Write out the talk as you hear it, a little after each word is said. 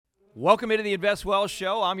Welcome into the Invest Well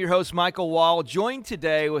Show. I'm your host, Michael Wall, joined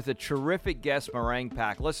today with a terrific guest, Meringue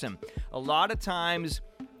Pak. Listen, a lot of times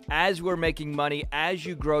as we're making money, as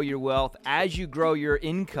you grow your wealth, as you grow your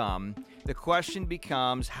income, the question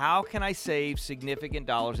becomes, how can I save significant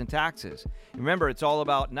dollars in taxes? Remember, it's all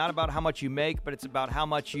about, not about how much you make, but it's about how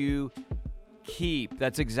much you keep.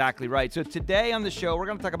 That's exactly right. So today on the show, we're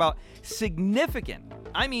going to talk about significant,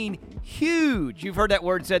 I mean huge, you've heard that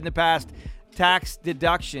word said in the past, tax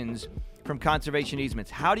deductions from conservation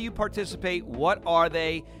easements. How do you participate? What are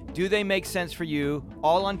they? Do they make sense for you?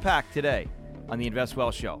 All unpacked today on the Invest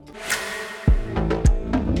Well Show.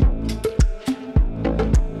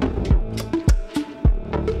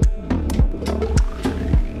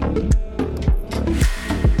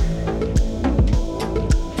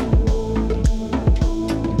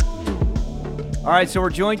 All right, so we're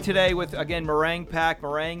joined today with, again, Meringue Pak.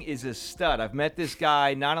 Meringue is a stud. I've met this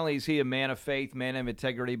guy. Not only is he a man of faith, man of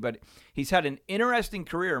integrity, but he's had an interesting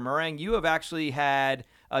career. Meringue, you have actually had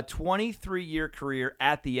a 23-year career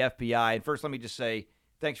at the FBI. And first, let me just say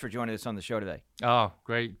thanks for joining us on the show today. Oh,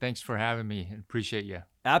 great. Thanks for having me. Appreciate you.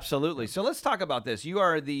 Absolutely. So let's talk about this. You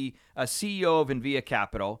are the CEO of Envia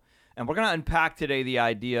Capital, and we're going to unpack today the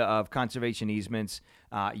idea of conservation easements.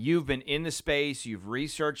 You've been in the space. You've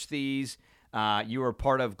researched these. You were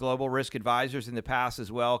part of Global Risk Advisors in the past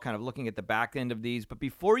as well, kind of looking at the back end of these. But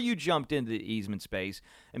before you jumped into the easement space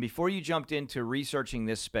and before you jumped into researching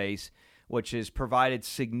this space, which has provided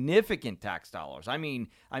significant tax dollars, I mean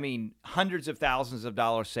hundreds of thousands of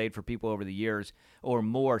dollars saved for people over the years or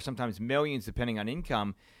more, sometimes millions depending on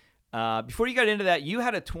income. Before you got into that, you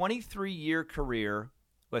had a 23-year career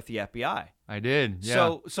with the FBI. I did.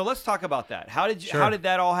 Yeah. So let's talk about that. How did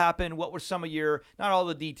that all happen? What were some of your, not all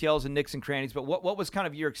the details and nicks and crannies, but what was kind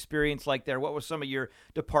of your experience like there? What were some of your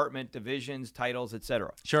department divisions, titles, et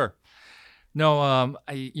cetera? Sure. No,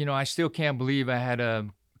 I still can't believe I had a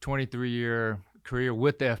 23-year career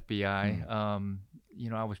with the FBI.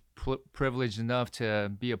 I was privileged enough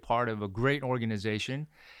to be a part of a great organization.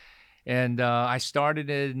 And I started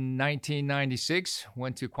in 1996,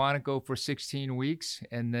 went to Quantico for 16 weeks,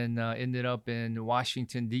 and then ended up in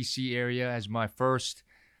Washington, D.C. area as my first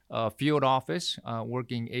field office,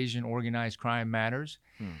 working Asian organized crime matters.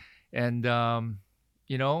 And, I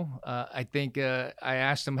think I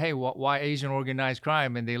asked them, hey, why Asian organized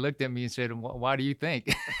crime? And they looked at me and said, why do you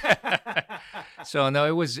think? So, no,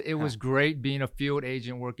 it was great being a field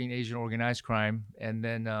agent working Asian organized crime. And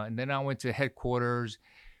then I went to headquarters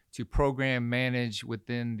to program manage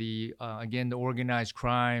within the organized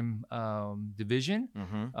crime division,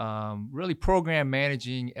 really program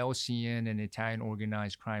managing LCN and Italian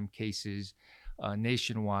organized crime cases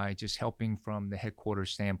nationwide, just helping from the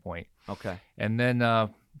headquarters standpoint. Okay. And then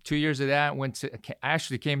 2 years of that,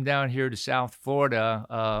 actually came down here to South Florida,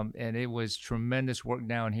 and it was tremendous work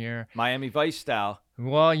down here. Miami Vice style.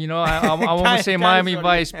 Well, I won't say Miami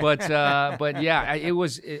Vice, but yeah,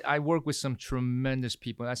 I work with some tremendous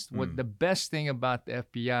people. That's what the best thing about the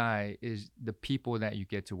FBI is, the people that you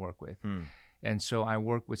get to work with. And so I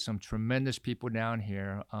work with some tremendous people down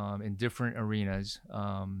here in different arenas,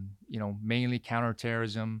 mainly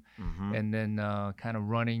counterterrorism, and then kind of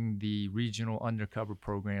running the regional undercover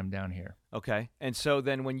program down here. Okay. And so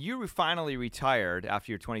then when you finally retired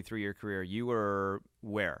after your 23-year career, you were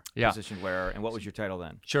where? Yeah. Positioned where? And what was your title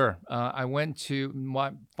then? Sure. I went to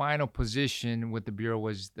my final position with the Bureau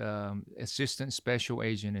was Assistant Special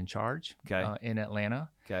Agent in Charge in Atlanta.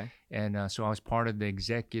 Okay. And so I was part of the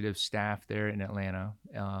executive staff there in Atlanta.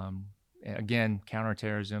 Again,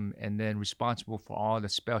 counterterrorism, and then responsible for all the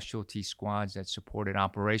specialty squads that supported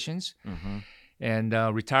operations. And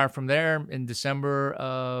retired from there in December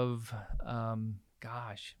of,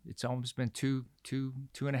 it's almost been two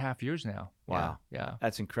and a half years now. Wow. Yeah.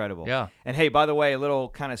 That's incredible. Yeah. And hey, by the way, a little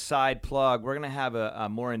kind of side plug, we're going to have a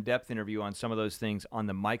more in-depth interview on some of those things on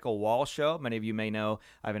the Michael Wall Show. Many of you may know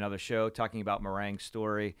I have another show talking about Meringue's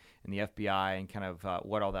story and the FBI and kind of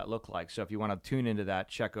what all that looked like. So if you want to tune into that,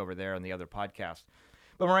 check over there on the other podcast.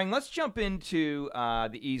 But Meringue, let's jump into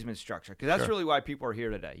the easement structure, because that's really why people are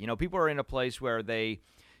here today. People are in a place where they,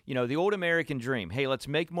 the old American dream, hey, let's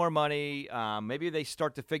make more money. Maybe they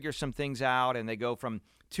start to figure some things out and they go from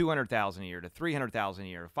 $200,000 a year to $300,000 a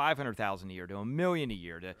year, $500,000 a year to $1 million a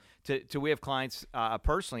year. To we have clients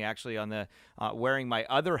personally, actually, on the wearing my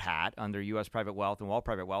other hat under U.S. Private Wealth and Wall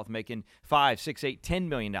Private Wealth, making $5, $6, $8, $10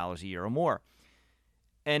 million a year or more.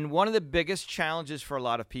 And one of the biggest challenges for a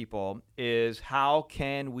lot of people is, how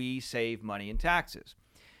can we save money in taxes?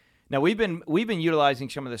 Now, we've been utilizing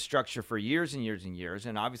some of the structure for years and years and years,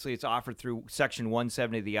 and obviously it's offered through Section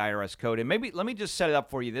 170 of the IRS code. And maybe let me just set it up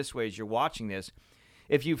for you this way as you're watching this.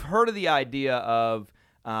 if you've heard of the idea of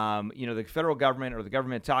the federal government or the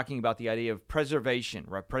government talking about the idea of preservation,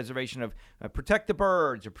 right? Preservation of protect the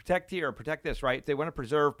birds or protect here or protect this, right? If they want to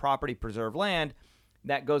preserve property, preserve land,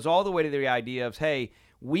 that goes all the way to the idea of, hey,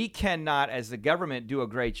 we cannot, as the government, do a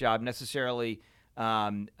great job necessarily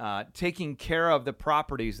taking care of the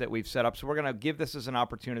properties that we've set up. So we're going to give this as an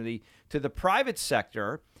opportunity to the private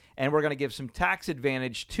sector, and we're going to give some tax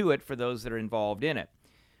advantage to it for those that are involved in it.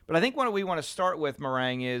 But I think what we want to start with,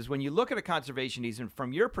 Marang, is when you look at a conservation easement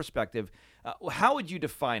from your perspective, how would you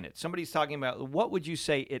define it? Somebody's talking about, what would you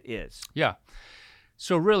say it is? Yeah.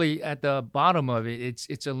 So really, at the bottom of it,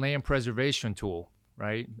 it's a land preservation tool,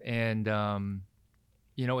 right? And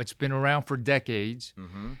it's been around for decades.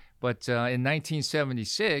 Mm-hmm. But in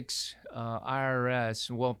 1976,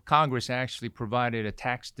 Congress actually provided a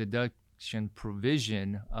tax deduction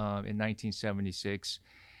provision in 1976,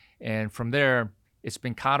 and from there, it's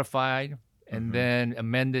been codified and then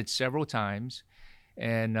amended several times.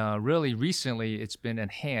 And really recently, it's been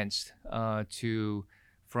enhanced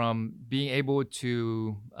from being able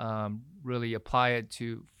to really apply it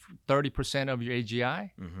to 30% of your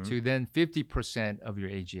AGI to then 50% of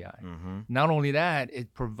your AGI. Not only that,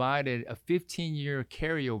 it provided a 15-year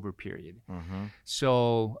carryover period.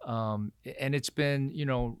 So, and it's been,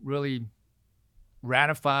 really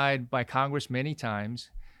ratified by Congress many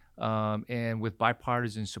times. And with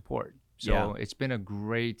bipartisan support. So It's been a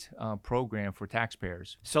great program for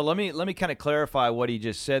taxpayers. So let me kind of clarify what he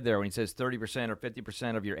just said there when he says 30% or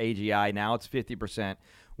 50% of your AGI. Now it's 50%.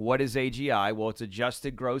 What is AGI? Well, it's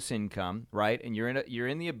adjusted gross income, right? And you're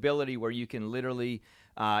in the ability where you can literally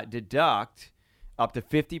deduct up to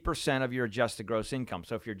 50% of your adjusted gross income.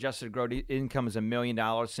 So if your adjusted gross income is $1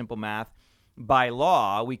 million, simple math, by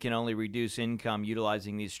law, we can only reduce income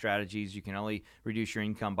utilizing these strategies. You can only reduce your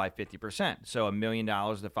income by 50%. So $1 million to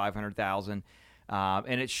 $500,000.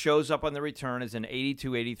 And it shows up on the return as an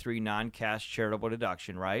 8283 non-cash charitable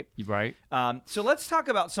deduction, right? Right. So let's talk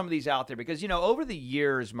about some of these out there because, over the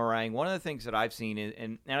years, Marang, one of the things that I've seen,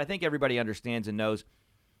 and I think everybody understands and knows,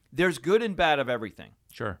 there's good and bad of everything.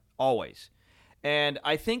 Sure. Always. And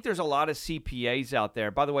I think there's a lot of CPAs out there.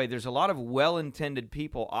 By the way, there's a lot of well-intended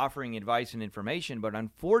people offering advice and information, but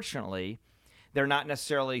unfortunately, they're not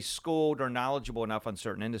necessarily schooled or knowledgeable enough on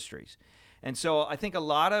certain industries. And so I think a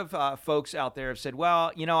lot of folks out there have said,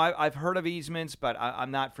 well, I've heard of easements, but I'm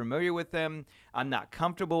not familiar with them. I'm not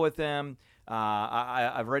comfortable with them.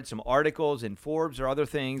 I've read some articles in Forbes or other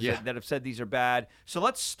things that have said these are bad. So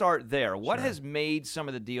let's start there. What has made some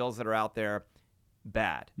of the deals that are out there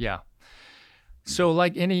bad? Yeah. So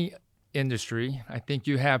like any industry, I think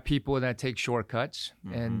you have people that take shortcuts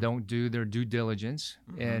and don't do their due diligence.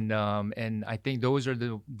 And I think those are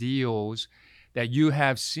the deals that you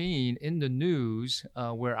have seen in the news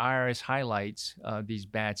where IRS highlights these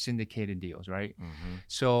bad syndicated deals, right?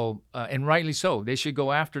 So, and rightly so, they should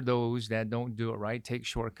go after those that don't do it right, take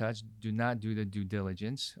shortcuts, do not do the due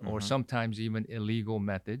diligence, or sometimes even illegal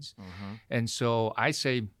methods. And so I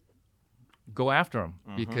say, go after them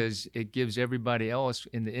because it gives everybody else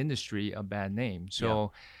in the industry a bad name.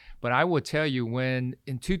 So, but I will tell you when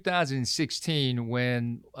in 2016,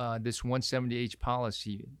 when this 170H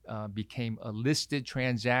policy became a listed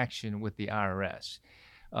transaction with the IRS,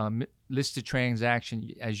 listed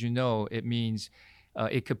transaction, as you know, it means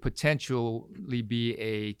it could potentially be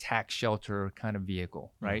a tax shelter kind of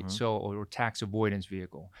vehicle, right? So, or tax avoidance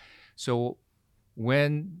vehicle. So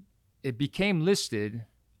when it became listed,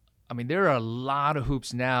 I mean, there are a lot of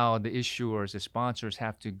hoops now the issuers, the sponsors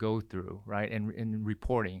have to go through, right, in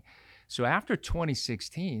reporting. So after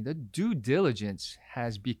 2016, the due diligence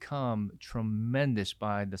has become tremendous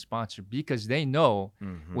by the sponsor because they know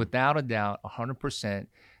without a doubt, 100%,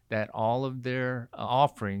 that all of their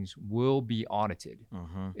offerings will be audited.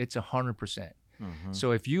 It's 100%.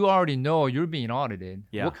 So if you already know you're being audited,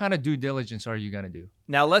 what kind of due diligence are you going to do?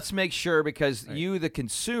 Now, let's make sure, because you, the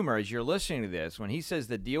consumer, as you're listening to this, when he says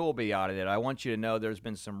the deal will be audited, I want you to know there's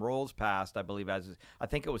been some rules passed, I believe, I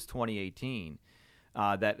think it was 2018,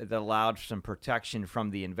 that allowed some protection from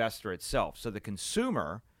the investor itself. So the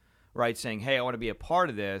consumer, right, saying, hey, I want to be a part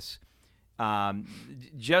of this,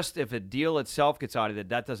 just if a deal itself gets audited,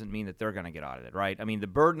 that doesn't mean that they're going to get audited, right? I mean, the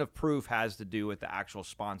burden of proof has to do with the actual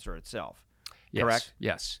sponsor itself. Yes, correct?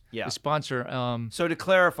 Yes. Yeah. The sponsor. So to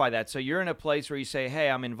clarify that, so you're in a place where you say, hey,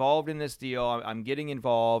 I'm involved in this deal, I'm getting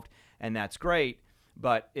involved, and that's great.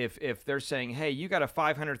 But if they're saying, hey, you got a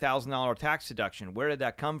 $500,000 tax deduction, where did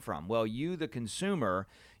that come from? Well, you, the consumer,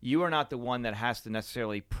 you are not the one that has to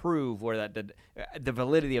necessarily prove where the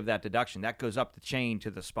validity of that deduction. That goes up the chain to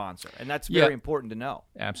the sponsor, and that's very important to know.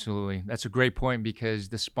 Absolutely, that's a great point, because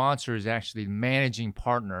the sponsor is actually the managing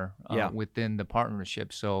partner within the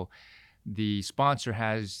partnership. So the sponsor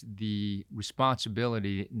has the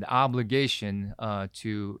responsibility, the obligation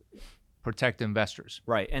to protect investors.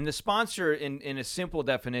 Right. And the sponsor, in a simple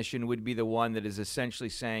definition, would be the one that is essentially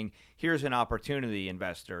saying, here's an opportunity,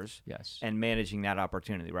 investors. Yes. And managing that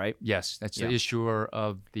opportunity, right? Yes, that's the issuer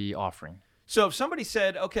of the offering. So if somebody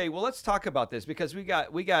said, okay, well, let's talk about this, because we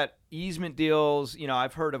got easement deals. You know,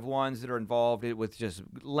 I've heard of ones that are involved with just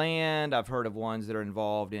land. I've heard of ones that are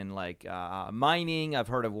involved in like mining. I've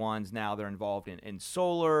heard of ones now that are involved in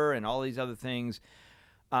solar and all these other things.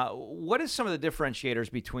 What is some of the differentiators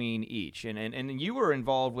between each? And you were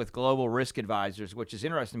involved with Global Risk Advisors, which is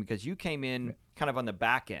interesting because you came in kind of on the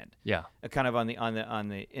back end, kind of on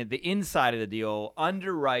the inside of the deal,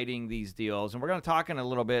 underwriting these deals. And we're going to talk in a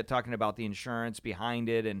little bit, talking about the insurance behind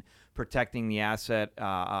it and protecting the asset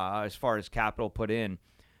as far as capital put in.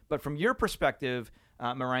 But from your perspective,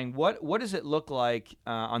 Marang, what does it look like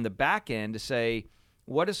on the back end to say,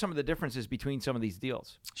 what are some of the differences between some of these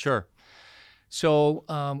deals? Sure. So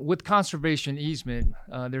with conservation easement,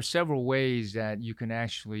 there's several ways that you can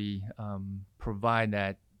actually provide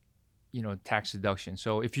that, tax deduction.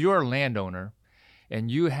 So if you're a landowner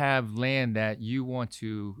and you have land that you want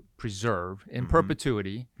to preserve in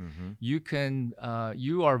perpetuity,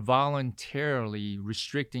 you are voluntarily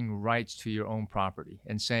restricting rights to your own property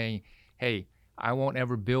and saying, hey, I won't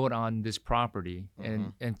ever build on this property.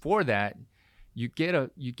 And for that, you get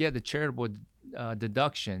the charitable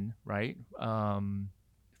deduction, right,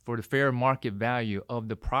 for the fair market value of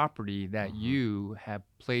the property that you have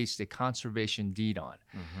placed a conservation deed on.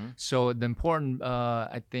 So the important,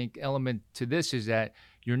 I think, element to this is that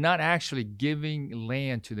you're not actually giving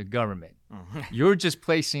land to the government. You're just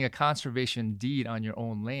placing a conservation deed on your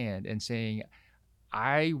own land and saying,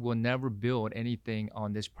 I will never build anything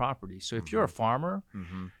on this property. So if you're a farmer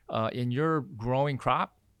and you're growing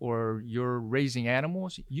crop, or you're raising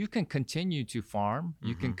animals, you can continue to farm,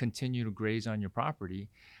 you can continue to graze on your property,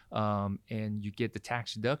 and you get the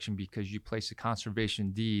tax deduction because you place a conservation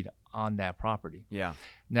deed on that property. Yeah.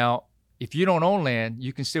 Now, if you don't own land,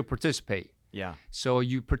 you can still participate. Yeah. So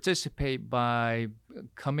you participate by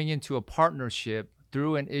coming into a partnership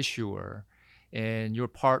through an issuer, and you're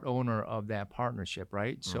part owner of that partnership,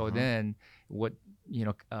 right? So then what,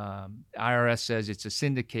 IRS says it's a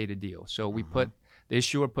syndicated deal. So we the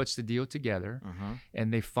issuer puts the deal together,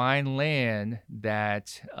 and they find land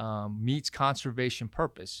that meets conservation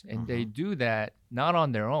purpose. And they do that not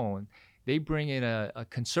on their own. They bring in a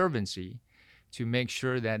conservancy to make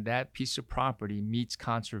sure that that piece of property meets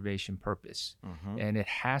conservation purpose. And it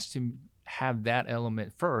has to have that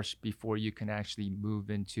element first before you can actually move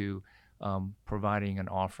into providing an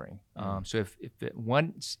offering. So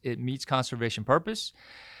once it meets conservation purpose,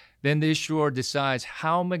 then the issuer decides,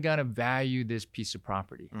 how am I going to value this piece of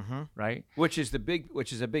property, right? Which is a big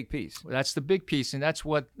piece. That's the big piece, and that's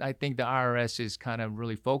what I think the IRS is kind of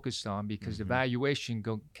really focused on, because the valuation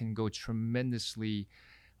can go tremendously.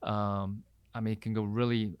 It can go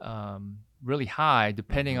really, really high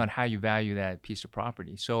depending on how you value that piece of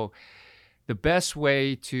property. So the best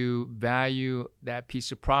way to value that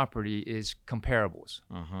piece of property is comparables,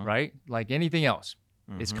 right? Like anything else,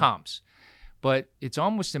 it's comps. But it's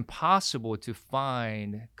almost impossible to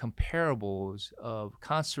find comparables of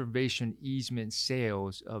conservation easement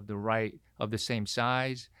sales of the same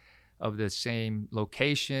size, of the same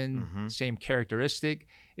location, same characteristic.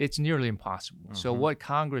 It's nearly impossible. So what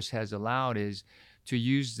Congress has allowed is to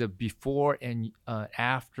use the before and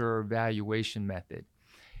after valuation method.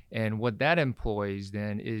 And what that employs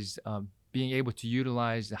then is being able to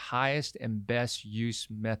utilize the highest and best use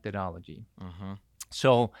methodology.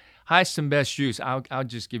 So highest and best use, I'll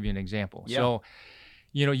just give you an example. Yeah. So,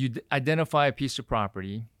 you identify a piece of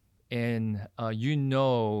property, and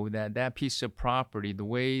that piece of property,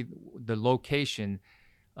 the location,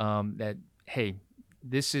 that, hey,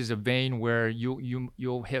 this is a vein where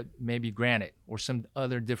you'll hit maybe granite or some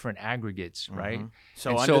other different aggregates, right?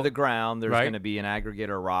 So under the ground, there's going to be an aggregate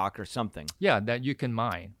or rock or something. Yeah, that you can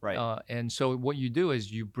mine. Right. And so what you do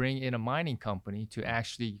is you bring in a mining company to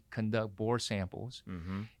actually conduct bore samples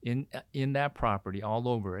in that property, all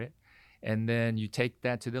over it. And then you take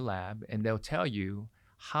that to the lab, and they'll tell you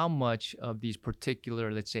how much of these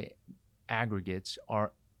particular, let's say, aggregates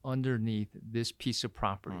are underneath this piece of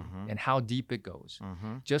property Mhm. and how deep it goes,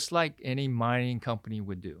 Mhm. just like any mining company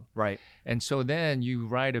would do. Right. And so then you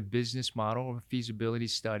write a business model or feasibility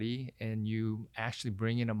study, and you actually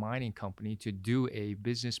bring in a mining company to do a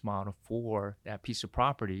business model for that piece of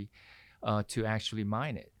property to actually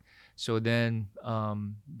mine it. So then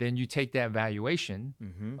you take that valuation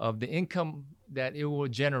Mhm. of the income that it will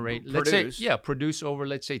generate, Produce. produce over,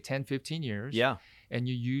 let's say, 10, 15 years, Yeah. and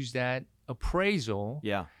you use that appraisal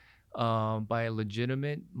Yeah. by a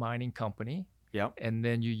legitimate mining company, Yep. and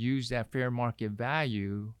then you use that fair market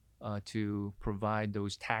value to provide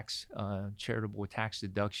those charitable tax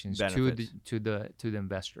deductions Benefits. to the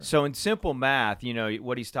investor. So in simple math,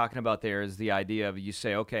 what he's talking about there is the idea of you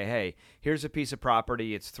say, okay, hey, here's a piece of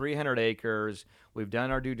property. It's 300 acres. We've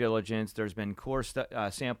done our due diligence. There's been core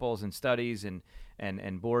samples and studies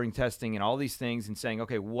and boring testing and all these things, and saying,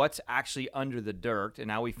 okay, what's actually under the dirt? And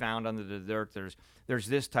now we found under the dirt there's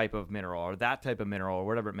this type of mineral or that type of mineral or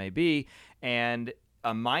whatever it may be, and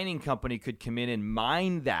a mining company could come in and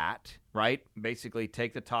mine that, right? Basically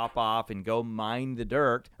take the top off and go mine the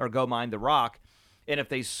dirt or go mine the rock. And if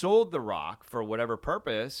they sold the rock for whatever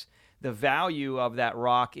purpose, the value of that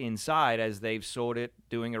rock inside, as they've sold it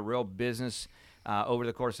doing a real business over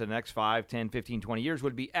the course of the next 5, 10, 15, 20 years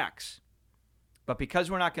would be X. But because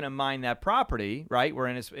we're not going to mine that property, right, we're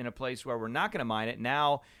in a place where we're not going to mine it.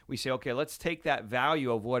 Now we say, okay, let's take that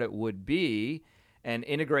value of what it would be and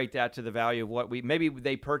integrate that to the value of what maybe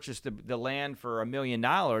they purchased the land for $1 million,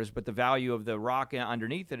 but the value of the rock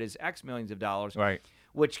underneath it is X millions of dollars, Right.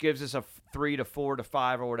 which gives us a 3 to 4 to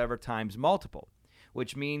 5 or whatever times multiple,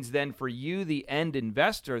 which means then for you, the end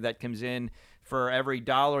investor that comes in, for every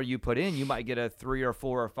dollar you put in, you might get a 3 or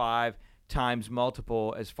 4 or 5 times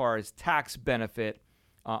multiple as far as tax benefit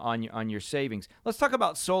on your savings. Let's talk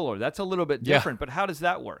about solar. That's a little bit different, but how does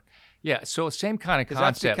that work? Yeah, so same kind of Because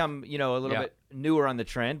concept. that's become, a little bit newer on the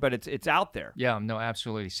trend, but it's out there. Yeah, no,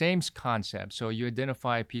 absolutely. Same concept. So you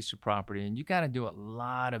identify a piece of property, and you got to do a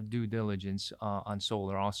lot of due diligence on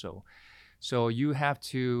solar also. So you have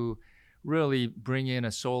to really bring in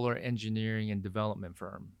a solar engineering and development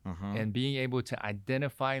firm, and being able to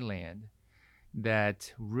identify land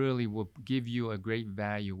that really will give you a great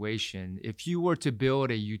valuation if you were to build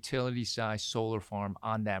a utility-sized solar farm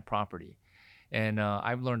on that property. And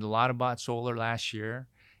I've learned a lot about solar last year,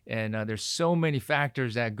 and there's so many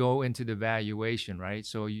factors that go into the valuation, right?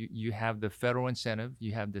 So you have the federal incentive,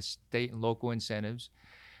 you have the state and local incentives.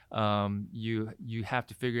 You have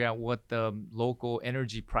to figure out what the local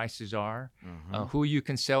energy prices are, who you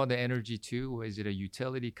can sell the energy to. Is it a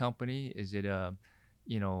utility company? Is it a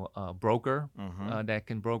broker that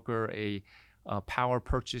can broker a power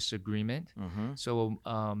purchase agreement? So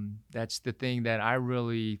that's the thing that I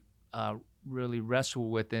really wrestle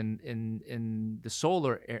with in the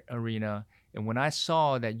solar arena. And when I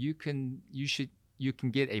saw that you can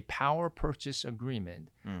get a power purchase agreement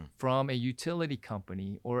from a utility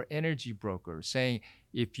company or energy broker saying,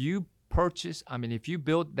 if you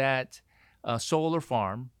build that solar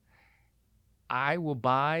farm, I will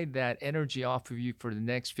buy that energy off of you for the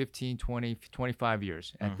next 15, 20, 25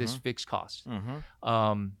 years at this fixed cost.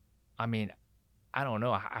 I don't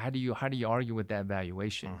know. How do you argue with that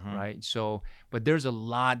valuation, right? So, but there's a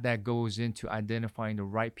lot that goes into identifying the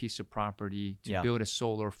right piece of property to build a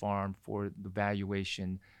solar farm for the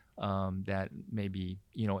valuation that maybe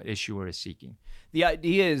an issuer is seeking. The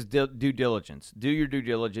idea is due diligence. Do your due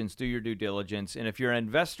diligence. Do your due diligence. And if you're an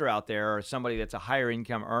investor out there or somebody that's a higher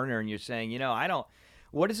income earner, and you're saying,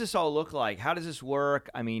 what does this all look like? How does this work?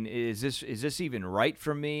 I mean, is this even right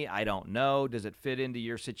for me? I don't know. Does it fit into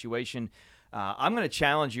your situation? I'm going to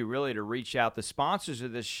challenge you really to reach out. The sponsors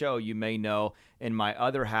of this show, you may know, in my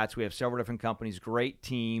other hats, we have several different companies, great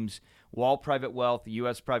teams, Wall Private Wealth,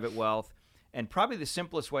 U.S. Private Wealth. And probably the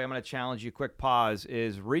simplest way, I'm going to challenge you, quick pause,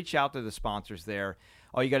 is reach out to the sponsors there.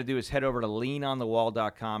 All you got to do is head over to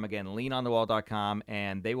leanonthewall.com. Again, leanonthewall.com,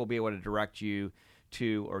 and they will be able to direct you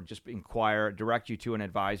to, or just direct you to an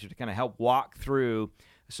advisor to kind of help walk through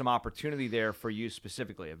some opportunity there for you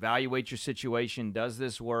specifically. Evaluate your situation. Does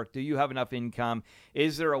this work? Do you have enough income?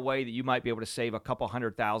 Is there a way that you might be able to save a couple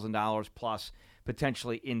 $100,000 plus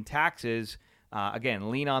potentially in taxes? Again,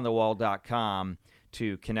 leanonthewall.com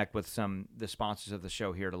to connect with the sponsors of the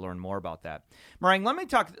show here to learn more about that. Marang, let me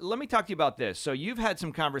talk to you about this. So you've had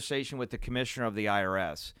some conversation with the commissioner of the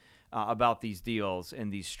IRS about these deals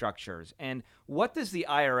and these structures. And what does the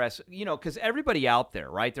IRS, because everybody out there,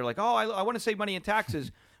 right? They're like, oh, I want to save money in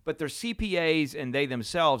taxes, but their CPAs and they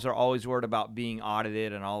themselves are always worried about being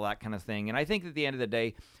audited and all that kind of thing. And I think at the end of the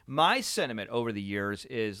day, my sentiment over the years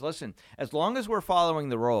is, listen, as long as we're following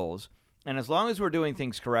the rules And as long as we're doing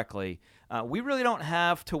things correctly, we really don't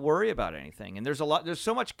have to worry about anything. And there's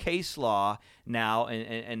so much case law now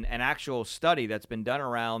and actual study that's been done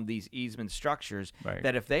around these easement structures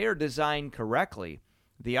that if they are designed correctly,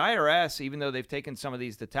 the IRS, even though they've taken some of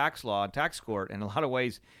these to tax law and tax court, in a lot of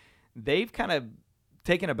ways, they've kind of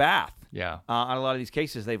taken a bath. On a lot of these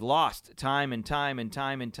cases, they've lost time and time and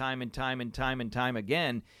time and time and time and time and time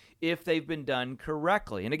again if they've been done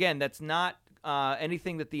correctly. And again, that's not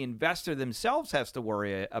anything that the investor themselves has to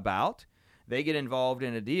worry about. They get involved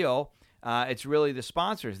in a deal. It's really the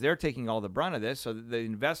sponsors. They're taking all the brunt of this, so the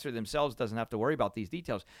investor themselves doesn't have to worry about these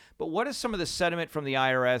details. But what is some of the sentiment from the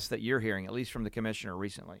IRS that you're hearing, at least from the commissioner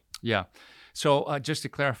recently? Yeah. So just to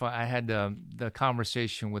clarify, I had the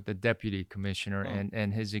conversation with the deputy commissioner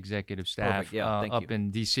and his executive staff up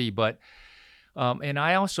in D.C., but and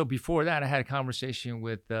I also, before that, I had a conversation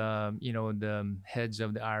with, the heads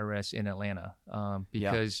of the IRS in Atlanta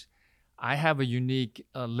because I have a unique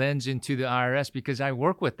lens into the IRS because I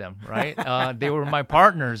work with them, right? They were my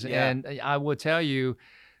partners. And I will tell you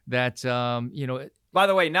that, by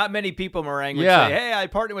the way, not many people, Marang, would say, hey, I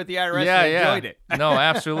partnered with the IRS and enjoyed it. No,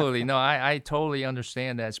 absolutely. No, I totally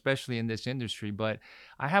understand that, especially in this industry. But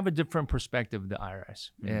I have a different perspective of the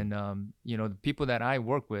IRS. And, the people that I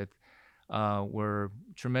work with, were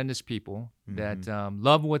tremendous people that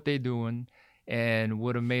love what they're doing and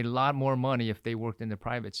would have made a lot more money if they worked in the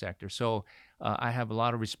private sector. So I have a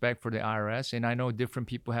lot of respect for the IRS, and I know different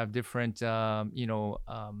people have different,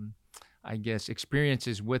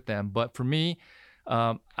 experiences with them. But for me,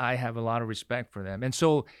 I have a lot of respect for them. And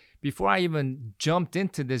so before I even jumped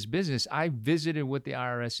into this business, I visited with the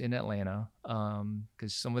IRS in Atlanta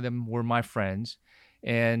because some of them were my friends,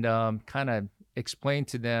 and kind of explained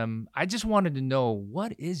to them, I just wanted to know,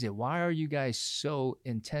 what is it? Why are you guys so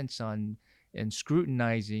intense on and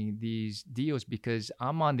scrutinizing these deals? Because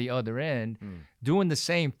I'm on the other end doing the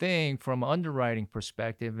same thing from an underwriting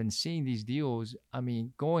perspective and seeing these deals,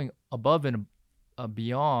 going above and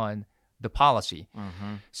beyond the policy.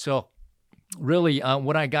 So really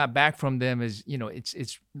what I got back from them is,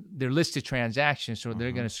 it's they're listed transactions, so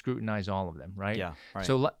they're going to scrutinize all of them, right? Yeah, right.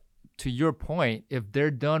 So to your point, if they're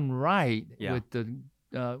done right with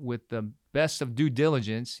the best of due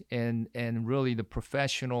diligence and really the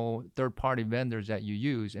professional third-party vendors that you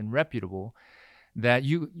use and reputable, that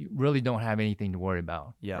you really don't have anything to worry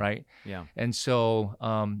about, right? Yeah. And so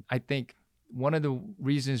I think one of the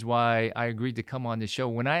reasons why I agreed to come on the show,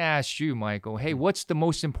 when I asked you, Michael, hey, what's the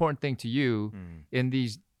most important thing to you in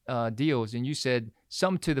these deals? And you said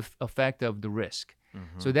some to the effect of the risk.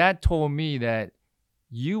 So that told me that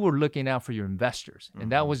you were looking out for your investors,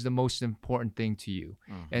 and that was the most important thing to you.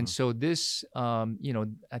 And so this,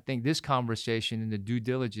 I think this conversation and the due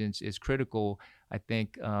diligence is critical, I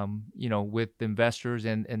think, with investors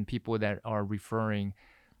and people that are referring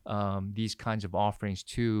these kinds of offerings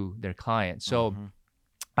to their clients. So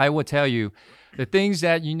I will tell you the things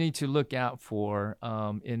that you need to look out for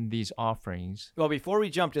in these offerings. Well, before we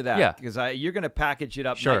jump to that, because you're going to package it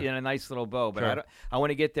up in a nice little bow, but I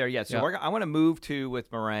want to get there yet. So I want to move with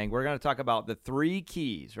Marang. We're going to talk about the 3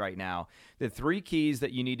 keys right now, the 3 keys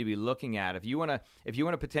that you need to be looking at if you want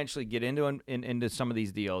to potentially get into some of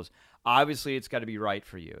these deals. Obviously, it's got to be right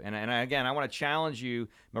for you. And again, I want to challenge you,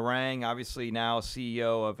 Marang, obviously now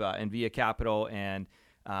CEO of Envia Capital and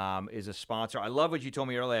is a sponsor. I love what you told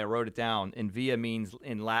me earlier. I wrote it down. Envia means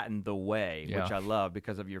in Latin the way, which I love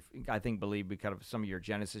because of because of some of your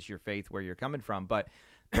Genesis, your faith, where you're coming from. But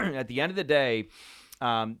at the end of the day,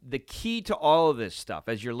 the key to all of this stuff,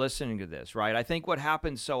 as you're listening to this, right? I think what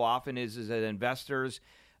happens so often is that investors,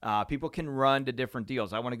 people can run to different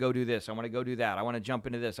deals. I want to go do this. I want to go do that. I want to jump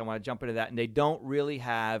into this. I want to jump into that. And they don't really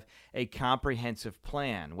have a comprehensive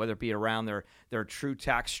plan, whether it be around their true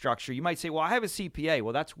tax structure. You might say, well, I have a CPA.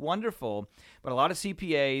 Well, that's wonderful. But a lot of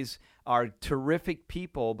CPAs are terrific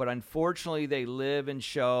people, but unfortunately they live and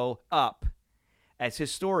show up as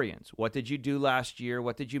historians. What did you do last year?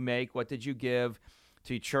 What did you make? What did you give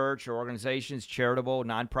to church or organizations, charitable,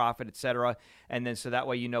 nonprofit, et cetera. And then so that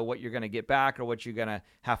way you know what you're going to get back or what you're going to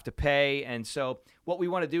have to pay. And so what we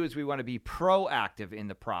want to do is we want to be proactive in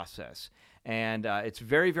the process. And it's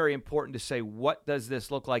very, very important to say, what does this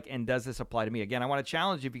look like and does this apply to me? Again, I want to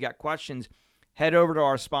challenge you. If you got questions, head over to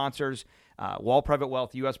our sponsors, Wall Private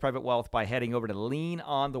Wealth, U.S. Private Wealth, by heading over to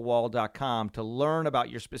leanonthewall.com to learn about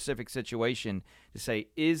your specific situation to say,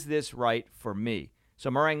 is this right for me? So,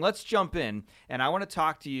 Marang, let's jump in, and I want to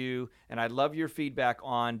talk to you, and I'd love your feedback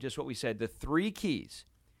on just what we said, the 3 keys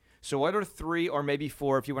So what are 3 or maybe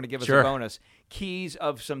 4, if you want to give us Sure. a bonus, keys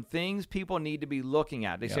of some things people need to be looking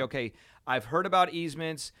at? They say, Yeah. okay, I've heard about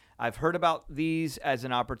easements. I've heard about these as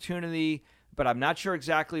an opportunity, but I'm not sure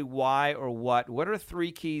exactly why or what. What are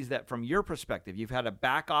 3 keys that, from your perspective, you've had a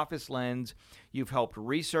back office lens, you've helped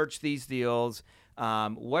research these deals.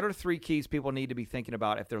 What are 3 keys people need to be thinking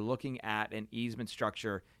about if they're looking at an easement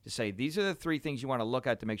structure to say, these are the 3 things you want to look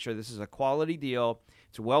at to make sure this is a quality deal,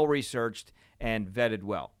 it's well researched and vetted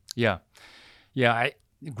well? Yeah. Yeah.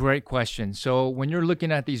 Great question. So when you're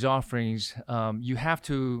looking at these offerings, you have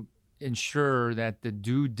to ensure that the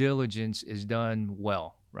due diligence is done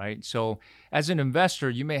well, right? So as an investor,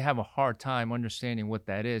 you may have a hard time understanding what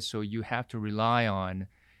that is. So you have to rely on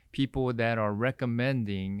people that are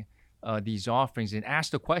recommending these offerings and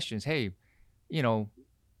ask the questions. Hey, you know,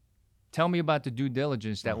 tell me about the due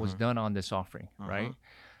diligence that was done on this offering, right?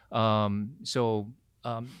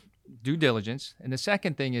 Due diligence. And the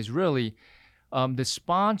second thing is really the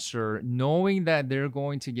sponsor, knowing that they're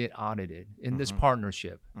going to get audited in this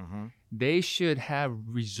partnership, they should have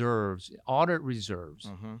reserves, audit reserves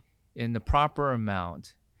in the proper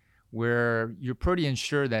amount where you're pretty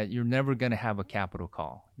sure that you're never going to have a capital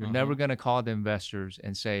call. You're never going to call the investors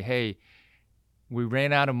and say, hey, we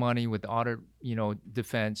ran out of money with audit,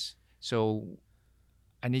 defense. So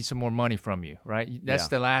I need some more money from you, right? That's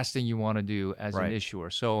the last thing you want to do as an issuer.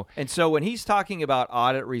 So when he's talking about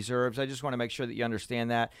audit reserves, I just want to make sure that you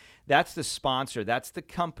understand that. That's the sponsor. That's the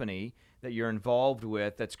company that you're involved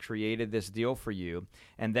with that's created this deal for you.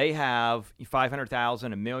 And they have $500,000,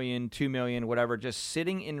 $1 million, $2 million, whatever, just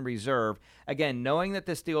sitting in reserve. Again, knowing that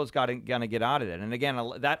this deal is going to get audited. And again,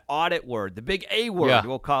 that audit word, the big A word,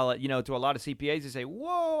 we'll call it, to a lot of CPAs, they say,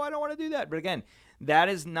 whoa, I don't want to do that. But again, that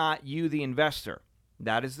is not you, the investor.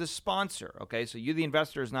 That is the sponsor, okay? So you, the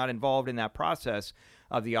investor, is not involved in that process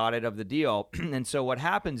of the audit of the deal. And so what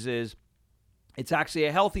happens is it's actually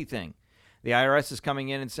a healthy thing. The IRS is coming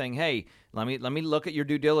in and saying, hey, let me look at your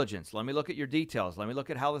due diligence. Let me look at your details. Let me look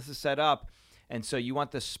at how this is set up. And so you want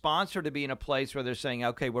the sponsor to be in a place where they're saying,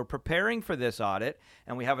 okay, we're preparing for this audit,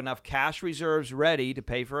 and we have enough cash reserves ready to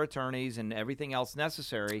pay for attorneys and everything else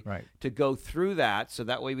necessary to go through that. So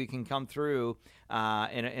that way we can come through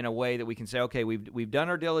in a way that we can say, okay, we've done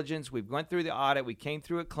our diligence, we've went through the audit, we came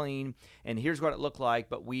through it clean, and here's what it looked like,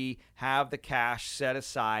 but we have the cash set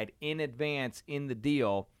aside in advance in the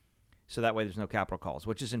deal. So that way there's no capital calls,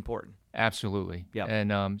 which is important. Absolutely. Yeah.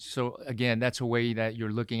 And so again, that's a way that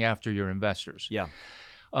you're looking after your investors. Yeah.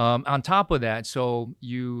 On top of that, so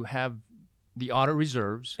you have the audit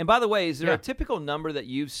reserves. And by the way, is there a typical number that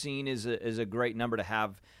you've seen is a great number to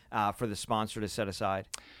have for the sponsor to set aside?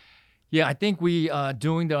 Yeah, I think we,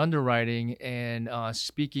 doing the underwriting and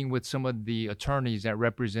speaking with some of the attorneys that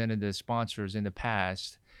represented the sponsors in the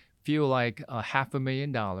past, feel like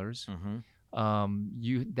 $500,000.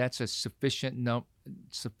 That's a sufficient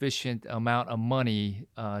amount of money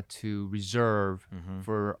to reserve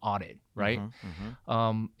for audit, right?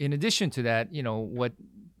 In addition to that, what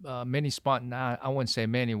many I wouldn't say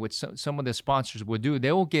many, what some of the sponsors will do,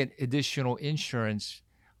 they will get additional insurance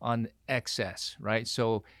on excess, right?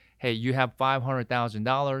 So, hey, you have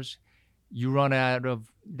 $500,000, you run out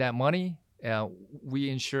of that money, we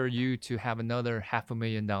insure you to have another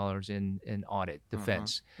 $500,000 in audit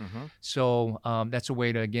defense. So that's a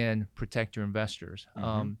way to, again, protect your investors.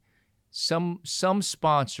 Some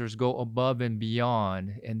sponsors go above and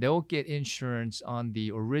beyond, and they'll get insurance on the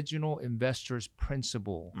original investor's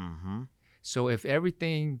principal. So if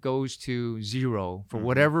everything goes to zero for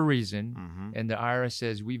whatever reason, and the IRS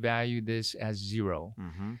says we value this as zero,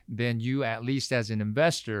 then you, at least as an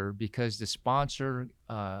investor, because the sponsor,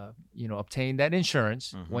 obtained that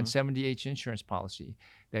insurance, 170H insurance policy,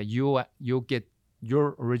 that you'll get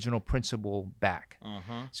your original principal back.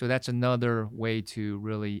 So that's another way to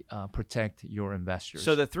really protect your investors.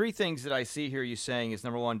 So the 3 things that I see here you saying is,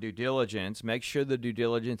 number 1, due diligence. Make sure the due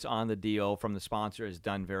diligence on the deal from the sponsor is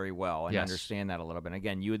done very well, and understand that a little bit. And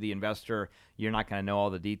again, you, the investor, you're not going to know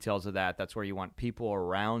all the details of that. That's where you want people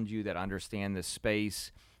around you that understand the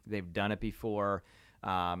space. They've done it before.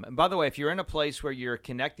 And by the way, if you're in a place where you're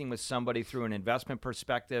connecting with somebody through an investment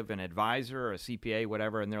perspective, an advisor or a CPA,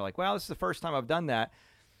 whatever, and they're like, well, this is the first time I've done that,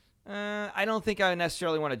 I don't think I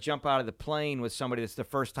necessarily want to jump out of the plane with somebody that's the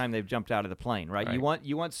first time they've jumped out of the plane, right?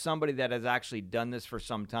 You want somebody that has actually done this for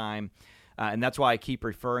some time. And that's why I keep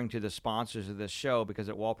referring to the sponsors of this show, because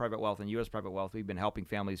at Wall Private Wealth and U.S. Private Wealth, we've been helping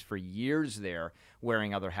families for years there,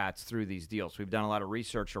 wearing other hats through these deals. We've done a lot of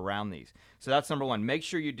research around these. So that's number 1. Make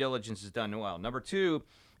sure your diligence is done well. Number 2,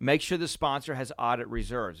 Make sure the sponsor has audit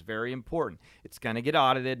reserves. Very important. It's going to get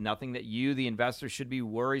audited. Nothing that you, the investor, should be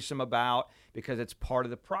worrisome about because it's part of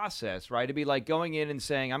the process, right? It'd be like going in and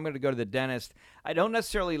saying, I'm going to go to the dentist. I don't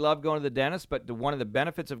necessarily love going to the dentist, but one of the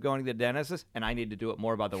benefits of going to the dentist is, and I need to do it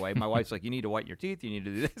more, by the way. My wife's like, you need to whiten your teeth. You need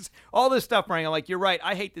to do this. All this stuff, Frank. I'm like, you're right.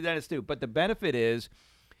 I hate the dentist too. But the benefit is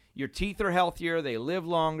your teeth are healthier. They live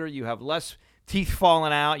longer. You have less teeth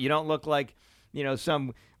falling out. You don't look like,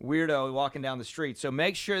 some weirdo walking down the street. So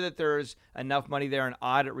make sure that there's enough money there in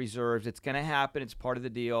audit reserves. It's going to happen. It's part of the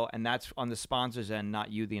deal, and that's on the sponsor's end,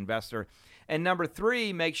 not you, the investor. And number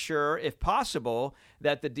 3, make sure, if possible,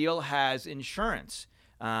 that the deal has insurance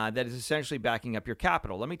that is essentially backing up your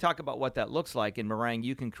capital. Let me talk about what that looks like. And Marang,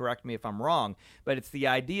 you can correct me if I'm wrong, but it's the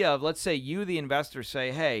idea of, let's say you, the investor,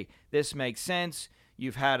 say, hey, this makes sense.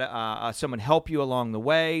 You've had someone help you along the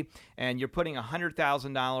way, and you're putting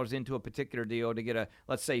 $100,000 into a particular deal to get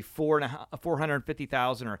let's say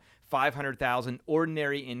 $450,000 or $500,000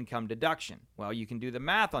 ordinary income deduction. Well, you can do the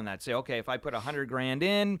math on that. Say, okay, if I put $100,000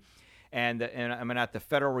 in, and I'm at the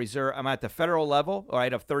Federal Reserve, I'm at the federal level,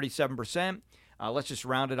 right, of 37%. Let's just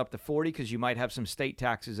round it up to 40 because you might have some state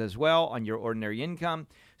taxes as well on your ordinary income.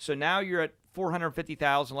 So now you're at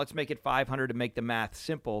 $450,000. Let's make it $500 to make the math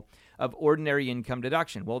simple of ordinary income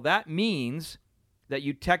deduction. Well, that means that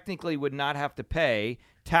you technically would not have to pay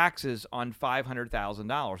taxes on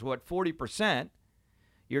 $500,000. Well, at 40%,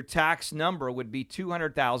 your tax number would be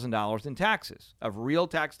 $200,000 in taxes of real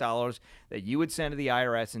tax dollars that you would send to the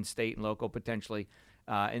IRS and state and local potentially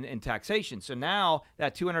in taxation. So now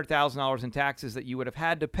that $200,000 in taxes that you would have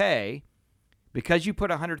had to pay, because you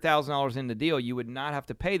put $100,000 in the deal, you would not have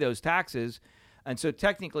to pay those taxes. And so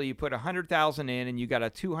technically you put $100,000 in and you got a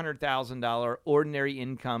 $200,000 ordinary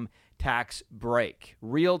income tax break,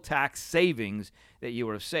 real tax savings that you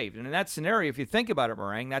would have saved. And in that scenario, if you think about it,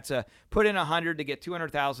 Marang, that's put in $100 to get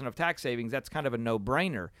 $200,000 of tax savings. That's kind of a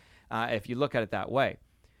no-brainer if you look at it that way.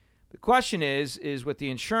 The question is with the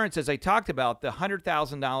insurance, as I talked about, the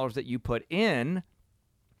 $100,000 that you put in,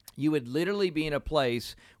 you would literally be in a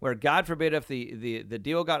place where, God forbid, if the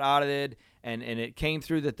deal got audited and it came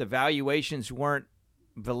through that the valuations weren't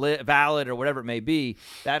valid or whatever it may be,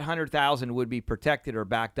 that $100,000 would be protected or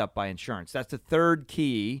backed up by insurance. That's the third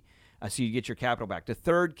key. So you get your capital back. The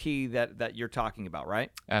third key that you're talking about, right?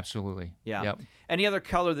 Absolutely. Yeah. Yep. Any other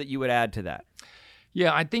color that you would add to that?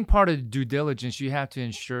 Yeah, I think part of the due diligence, you have to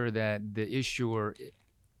ensure that the issuer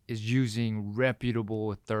is using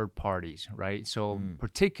reputable third parties, right? So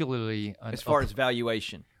particularly as far as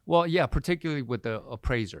valuation. Well, yeah, particularly with the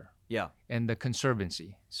appraiser. Yeah. And the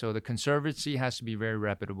conservancy. So the conservancy has to be very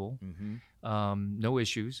reputable, no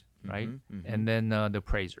issues, right? And then the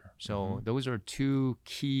appraiser. So those are two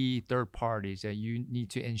key third parties that you need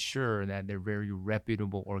to ensure that they're very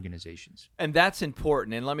reputable organizations. And that's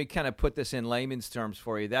important. And let me kind of put this in layman's terms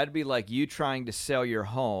for you. That'd be like you trying to sell your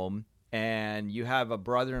home, and you have a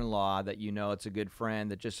brother-in-law that you know it's a good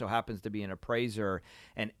friend that just so happens to be an appraiser,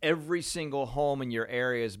 and every single home in your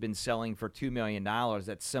area has been selling for $2 million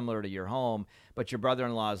that's similar to your home, but your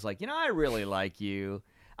brother-in-law is like, I really like you.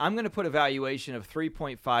 I'm going to put a valuation of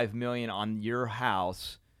 $3.5 million on your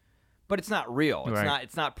house, but it's not real.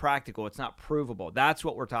 It's not practical. It's not provable. That's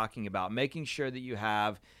what we're talking about, making sure that you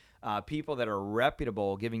have people that are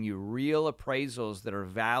reputable, giving you real appraisals that are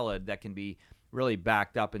valid, that can be really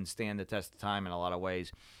backed up and stand the test of time in a lot of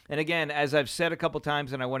ways. And again, as I've said a couple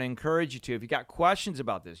times, and I want to encourage you to, if you got questions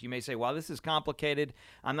about this, you may say, well, this is complicated.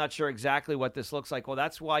 I'm not sure exactly what this looks like. Well,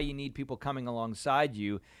 that's why you need people coming alongside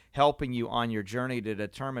you, helping you on your journey to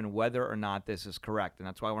determine whether or not this is correct. And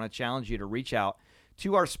that's why I want to challenge you to reach out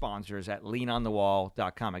to our sponsors at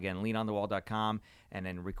leanonthewall.com. Again, leanonthewall.com, and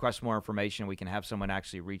then request more information. We can have someone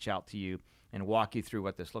actually reach out to you and walk you through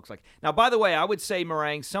what this looks like. Now, by the way, I would say,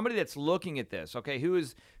 Marang, somebody that's looking at this, okay, who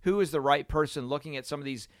is the right person looking at some of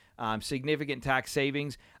these significant tax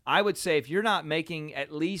savings? I would say if you're not making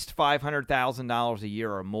at least $500,000 a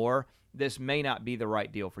year or more, this may not be the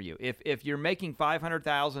right deal for you. If you're making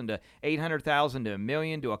 $500,000 to $800,000 to $1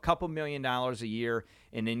 million to a couple $1 million a year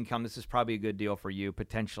in income, this is probably a good deal for you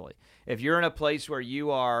potentially. If you're in a place where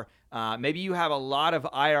you are, maybe you have a lot of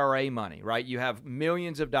IRA money, right? You have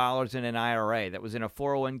millions of dollars in an IRA that was in a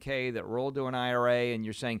 401k that rolled to an IRA, and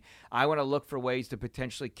you're saying, I want to look for ways to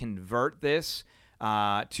potentially convert this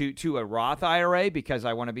to a Roth IRA because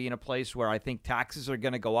I want to be in a place where I think taxes are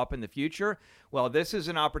going to go up in the future. Well, this is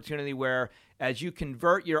an opportunity where as you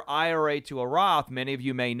convert your IRA to a Roth, many of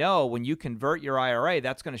you may know when you convert your IRA,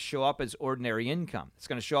 that's going to show up as ordinary income. It's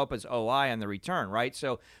going to show up as OI on the return, right?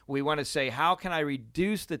 So we want to say, how can I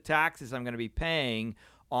reduce the taxes I'm going to be paying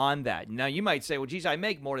on that. Now, you might say, well, geez, I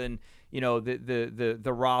make more than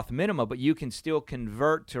the Roth minimum, but you can still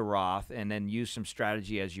convert to Roth and then use some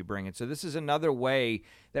strategy as you bring it. So this is another way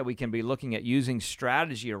that we can be looking at using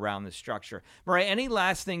strategy around the structure. Mariah, any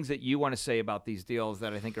last things that you want to say about these deals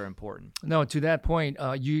that I think are important? No, to that point,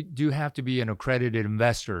 you do have to be an accredited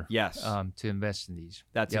investor. Yes. To invest in these.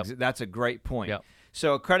 That's a great point. Yep.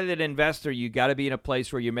 So accredited investor, you got to be in a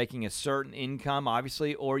place where you're making a certain income,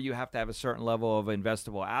 obviously, or you have to have a certain level of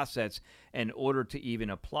investable assets in order to even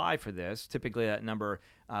apply for this. Typically, that number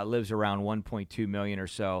lives around 1.2 million or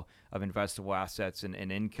so of investable assets,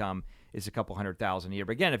 and income is a couple $100,000 a year.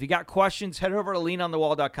 But again, if you got questions, head over to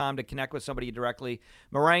leanonthewall.com to connect with somebody directly.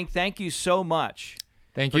 Marang, thank you so much.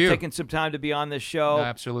 Thank for you. taking some time to be on this show. No,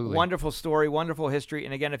 absolutely. Wonderful story, wonderful history.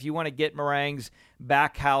 And again, if you want to get Marang's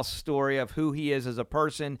back house story of who he is as a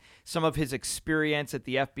person, some of his experience at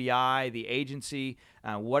the FBI, the agency,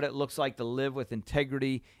 what it looks like to live with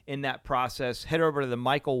integrity in that process, head over to the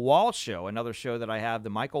Michael Wall Show, another show that I have, the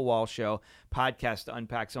Michael Wall Show podcast, to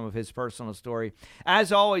unpack some of his personal story.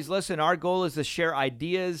 As always, listen, our goal is to share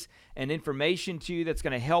ideas and information to you that's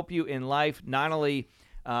going to help you in life, not only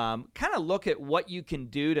kind of look at what you can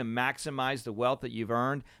do to maximize the wealth that you've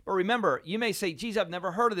earned. But remember, you may say, geez, I've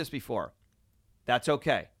never heard of this before. That's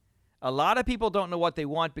okay. A lot of people don't know what they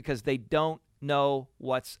want because they don't know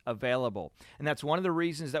what's available. And that's one of the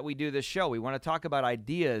reasons that we do this show. We want to talk about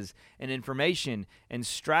ideas and information and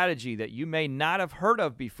strategy that you may not have heard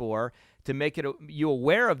of before, to make you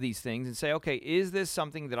aware of these things and say, okay, is this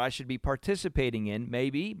something that I should be participating in?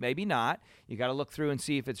 Maybe, maybe not. You got to look through and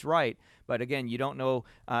see if it's right. But again, you don't know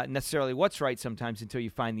necessarily what's right sometimes until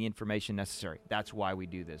you find the information necessary. That's why we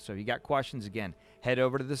do this. So if you got questions, again, head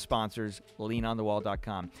over to the sponsors,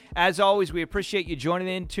 leanonthewall.com. As always, we appreciate you joining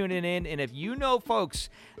in, tuning in. And if you know folks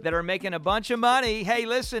that are making a bunch of money, hey,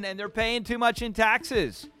 listen, and they're paying too much in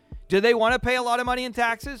taxes, do they want to pay a lot of money in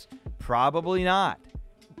taxes? Probably not.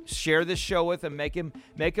 Share this show with them, make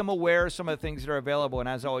them aware of some of the things that are available. And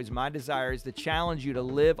as always, my desire is to challenge you to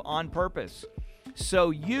live on purpose so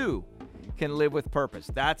you can live with purpose.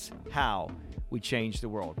 That's how we change the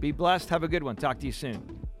world. Be blessed. Have a good one. Talk to you soon.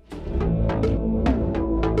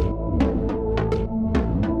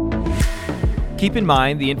 Keep in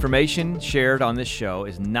mind, the information shared on this show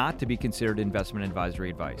is not to be considered investment advisory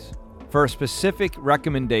advice. For specific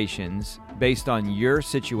recommendations based on your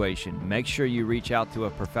situation, make sure you reach out to a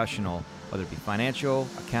professional, whether it be financial,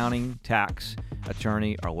 accounting, tax,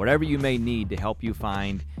 attorney, or whatever you may need to help you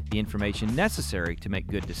find the information necessary to make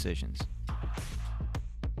good decisions.